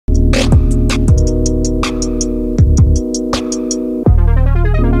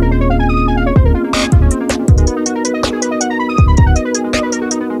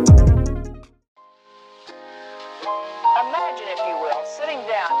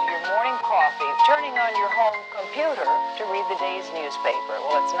on your home computer to read the day's newspaper.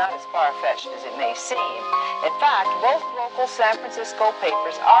 Well, it's not as far-fetched as it may seem. In fact, both local San Francisco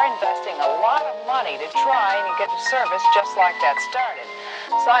papers are investing a lot of money to try and get a service just like that started.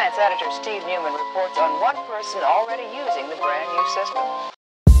 Science editor Steve Newman reports on one person already using the brand new system.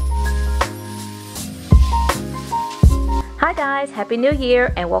 Hi guys, Happy New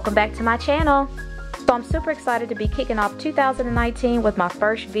Year and welcome back to my channel. So I'm super excited to be kicking off 2019 with my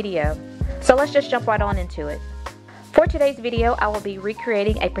first video. So let's just jump right on into it. For today's video, I will be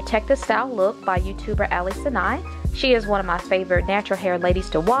recreating a protective style look by YouTuber alleysinai. She is one of my favorite natural hair ladies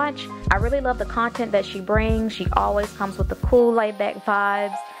to watch. I really love the content that she brings. She always comes with the cool laid back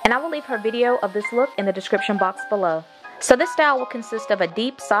vibes. And I will leave her video of this look in the description box below. So this style will consist of a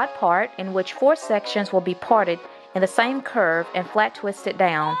deep side part in which 4 sections will be parted in the same curve and flat twisted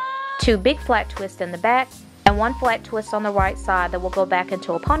down, 2 big flat twists in the back, and 1 flat twist on the right side that will go back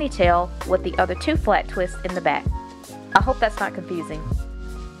into a ponytail with the other 2 flat twists in the back. I hope that's not confusing.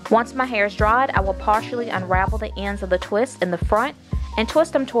 Once my hair is dried, I will partially unravel the ends of the twists in the front and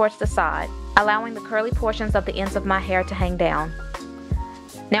twist them towards the side, allowing the curly portions of the ends of my hair to hang down.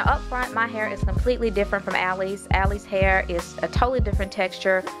 Now up front, my hair is completely different from Alley's. Alley's hair is a totally different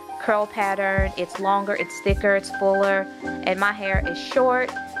texture, curl pattern, it's longer, it's thicker, it's fuller, and my hair is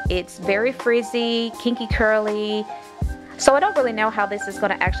short, it's very frizzy, kinky curly. So I don't really know how this is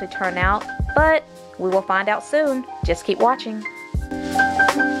going to actually turn out, but we will find out soon. Just keep watching.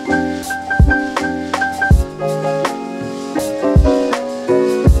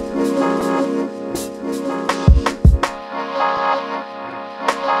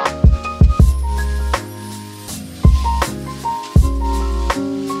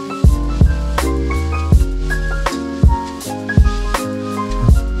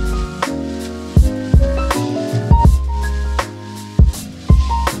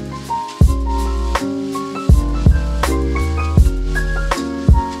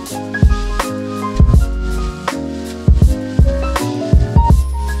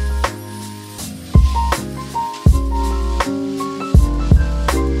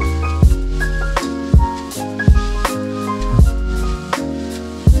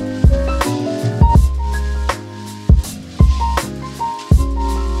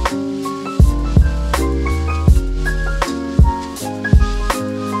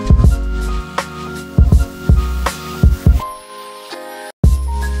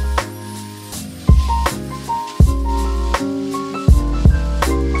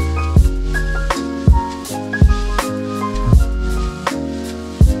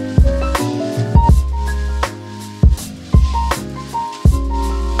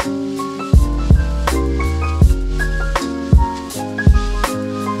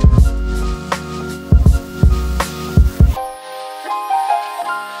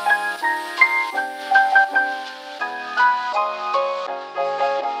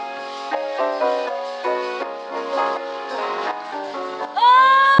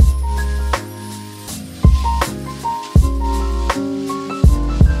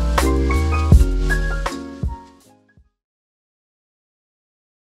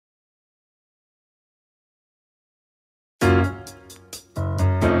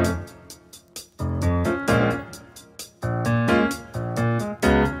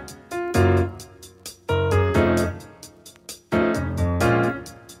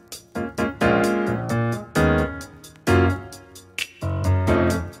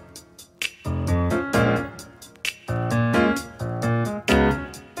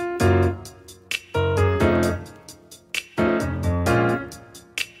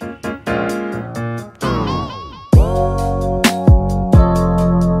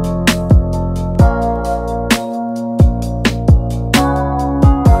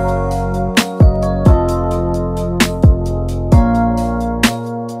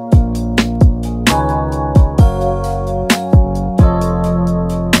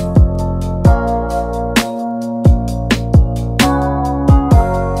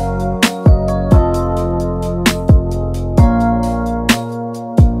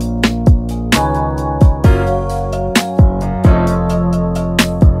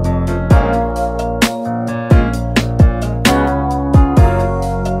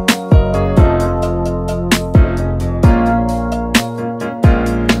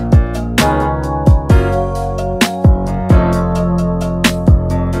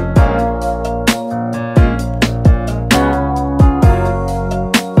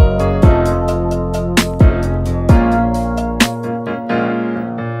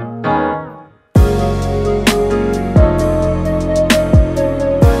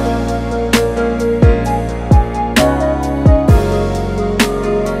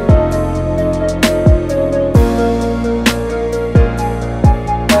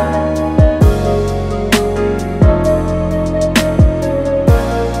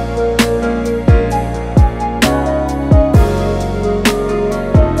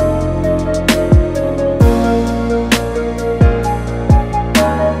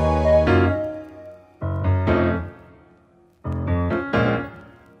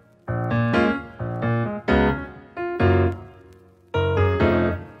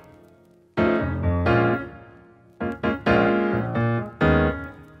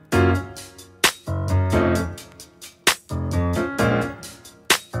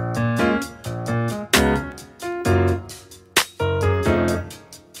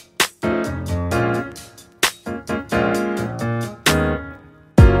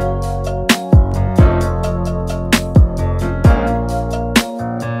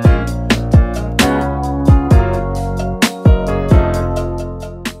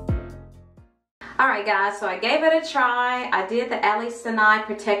 Alright guys, so I gave it a try. I did the alleysinai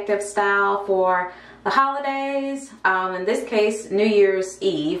protective style for the holidays. In this case, New Year's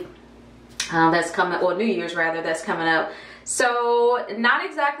Eve. That's coming, or New Year's rather, that's coming up. So not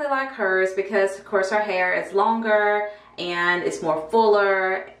exactly like hers, because of course her hair is longer and it's more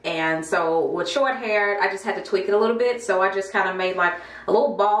fuller, and so with short hair I just had to tweak it a little bit. So I just kind of made like a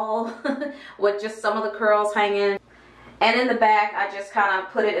little ball with just some of the curls hanging, and in the back I just kind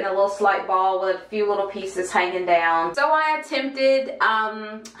of put it in a little slight ball with a few little pieces hanging down. So I attempted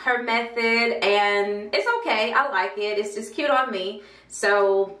her method, and it's okay. I like it. It's just cute on me.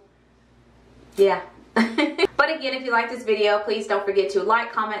 So yeah. But again, if you like this video, please don't forget to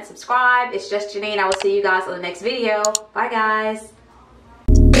like, comment, subscribe. It's just Janine. I will see you guys on the next video. Bye guys.